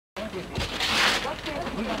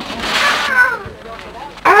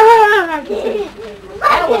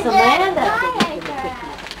That was Amanda.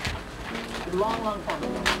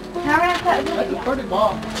 That's a pretty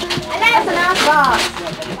box. That's a nice box.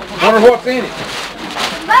 Wonder what's in it.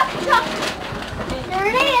 There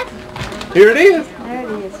it is. Here it is. There it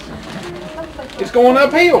is. It's going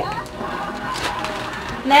uphill.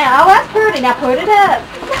 Now, oh, that's pretty. Now put it up.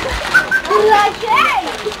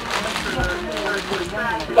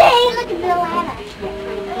 Hey, look at the ladder.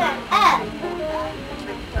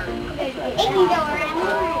 It can go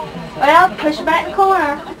around. Well, push it back in the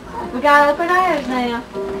corner. We gotta open ours now.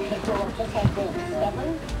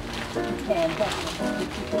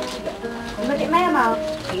 Look at Mama.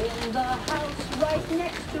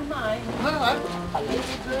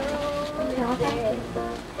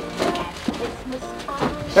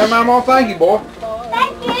 Tell Mama thank you, boy.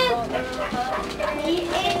 Thank you.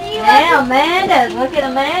 Now, Amanda's. Look at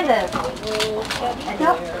Amanda's.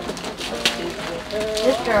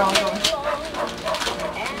 This girl's on.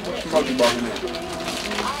 What's the monkey barking at?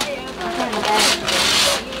 Turn the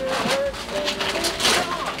back.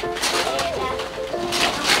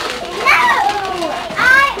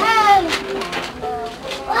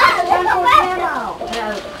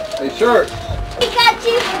 Hey, shirt. We got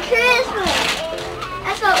you for Christmas.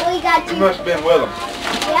 That's what we got you. You must have been with them.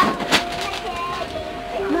 Yep.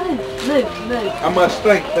 Move. I must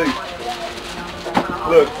stink too.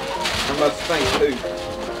 Look, I must stink too.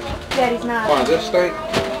 Daddy's not. Why, does this stink?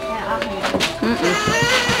 Yeah, I'll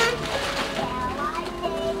hand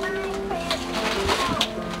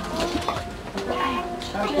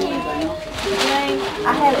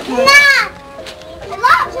I had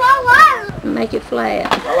it. Make it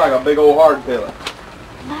flat. I like a big old hard pellet.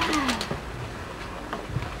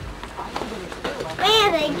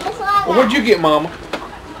 Man, they just like Well, what'd you get, Mama?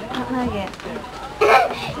 I don't know yet.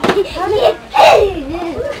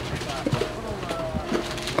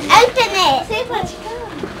 Open it. See what you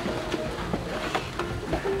got.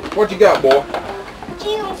 What you got, boy?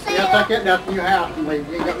 You don't see Yeah, it. take that down to your house and leave.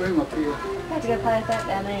 You ain't got room up here. I have to go place that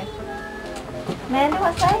down there. Amanda,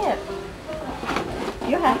 what's that?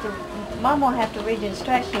 You'll have to, Mom will have to read the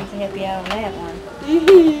instructions to help you out on that one.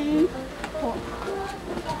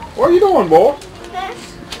 What are you doing, boy?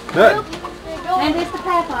 Nothing. And it's the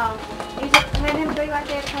papa. You just let him be right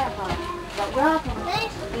there, papa. Don't drop him.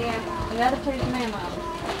 Yeah, the other two's Mama.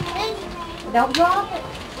 Don't drop it.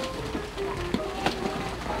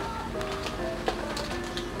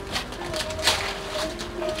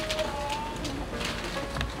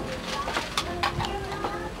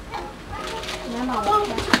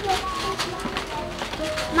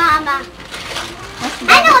 Mama.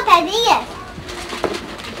 I know what that is.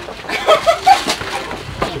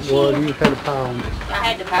 Well, you had a power on it. I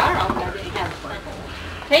had the power on, but I didn't have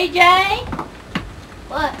the PJ,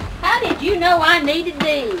 What? how did you know I needed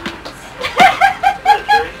these?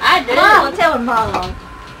 I do. Mom, tell him, Mom.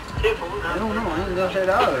 I don't know. I ain't gonna say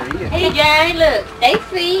the other either. PJ, look, they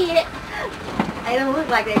fit. They don't look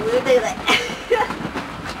like they would, do they?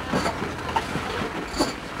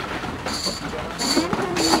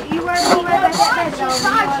 You worry about that bed, though.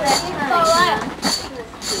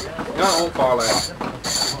 No, it won't fall out.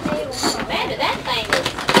 Amanda, that thing is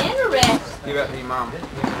interesting. Give that to your mama.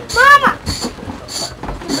 Mama!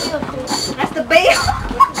 That's the bill.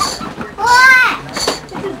 What?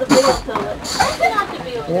 This is the bill to it. That's not the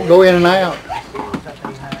bill. Won't go in and out.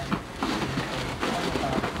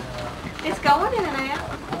 It's going in and out.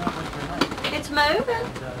 It's moving.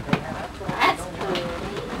 That's cool.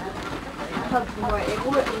 I hope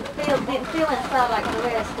didn't feel inside like the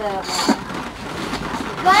rest of them.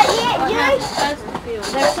 But Well, yeah, how's you it supposed to feel?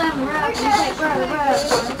 There's some rough. You take rough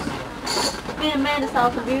ones. Me and Amanda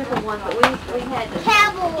saw some beautiful ones, but we had to.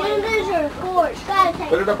 cowboy. Those are forks. Gotta take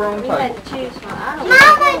Put it up on the We had table. to choose one. I don't Mama!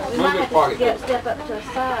 know. We Look might at have pocket. to step up to a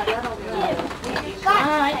side. I don't know. I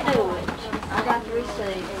do it. I got the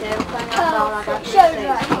receipt. Everything I bought, I got the Show it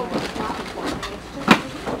right receipt.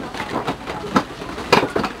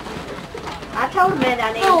 I told Amanda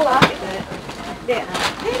I needed a pocketbook. Didn't I?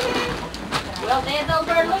 Well, there's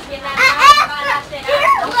over looking at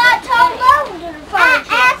I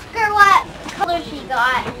asked her what color she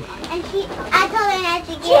got, and I told her that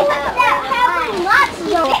she gave her lots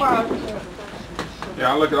of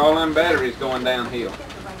Yeah, look at all them batteries going downhill.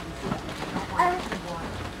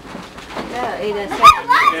 Yeah, either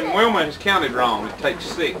And Wilma has counted wrong. It takes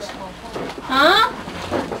 6. Huh?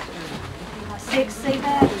 6 C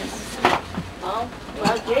batteries. Oh,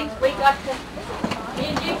 well, Jinx, we got to, me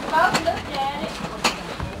and Jinx both looked at it.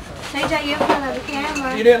 TJ, you in front of the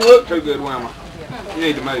camera. You didn't look too good, Wilma. You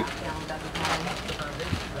need to move.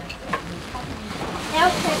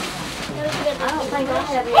 ain't gonna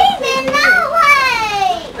have it. He's in my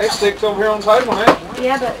way! That stick's over here on the table now.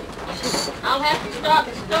 Yeah, but I'll have to stop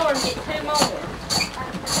at the store and get 2 more.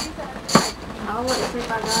 I'll look and see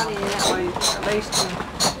if I got any that way, at least.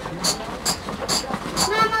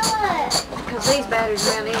 Mama, look! Because these batteries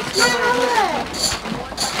around these. Mama, look!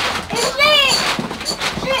 It's Rick!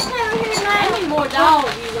 Rick's over here How now. many more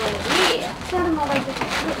dogs you gonna get? Send them over here.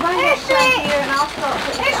 Bring that stuff here and I'll start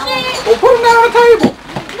putting There's it on. Rick! Well, put them down on the table.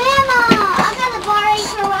 Mama! I got a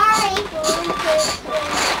Ferrari.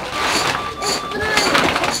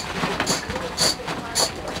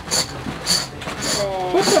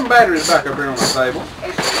 Put some batteries back up here on the table.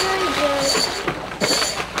 It's really good.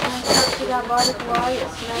 She got body white,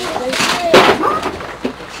 it's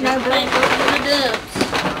No big for the dumps.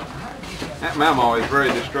 That mama always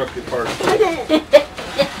very destructive person.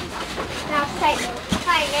 Now take it.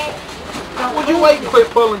 Would you wait and quit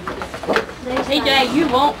pulling? TJ, you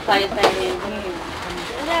won't place that in here.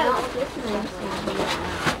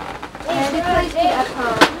 And please put up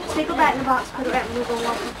stick her back in the box, put it back and move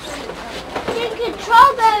on. You control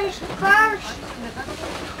those first.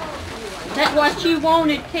 That's what you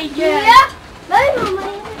wanted, TJ. Yeah. Move them,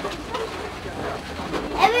 man.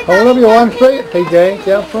 Hold up your one foot, TJ. It's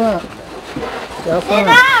out front. It's out front.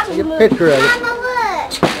 Get a picture of it. Mama, look.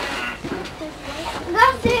 Go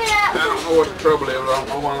see I that. don't know what the trouble is. I don't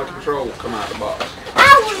know why the control will come out of the box. I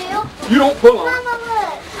will. You don't pull on it. Mama,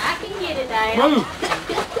 look. I can get it down. Move.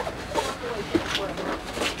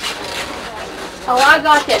 Oh, I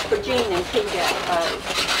got that for Jean and TJ.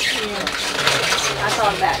 I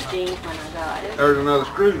thought about Jean when I got it. There's another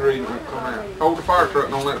screw reading that come out. Hold the fire truck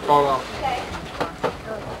and don't let it fall off.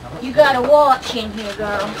 You got a watch in here,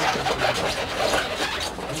 girl.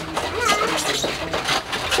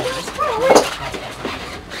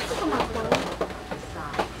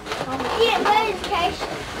 Get notification.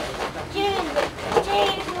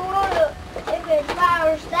 If it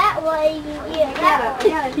fires that way, you get that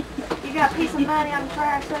way. You got a piece of money on the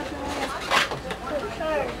fire social media.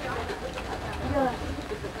 Sure. You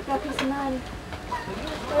got a piece of money.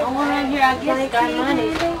 Oh, around here, I guess got money.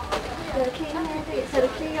 Got a key handy. It said a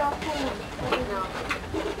key off hand.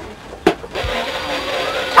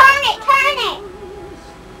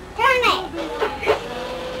 Turn it.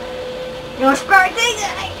 You want to squirt these?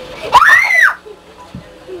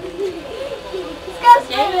 Let's go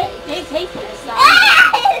spin it. He's the side.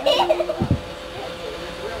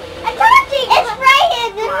 I told you. It's right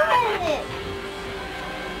here. This is it.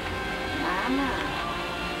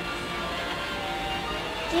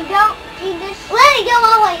 You just let it go all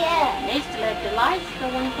the way in. Needs to let the lights go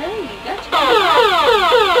in too. You got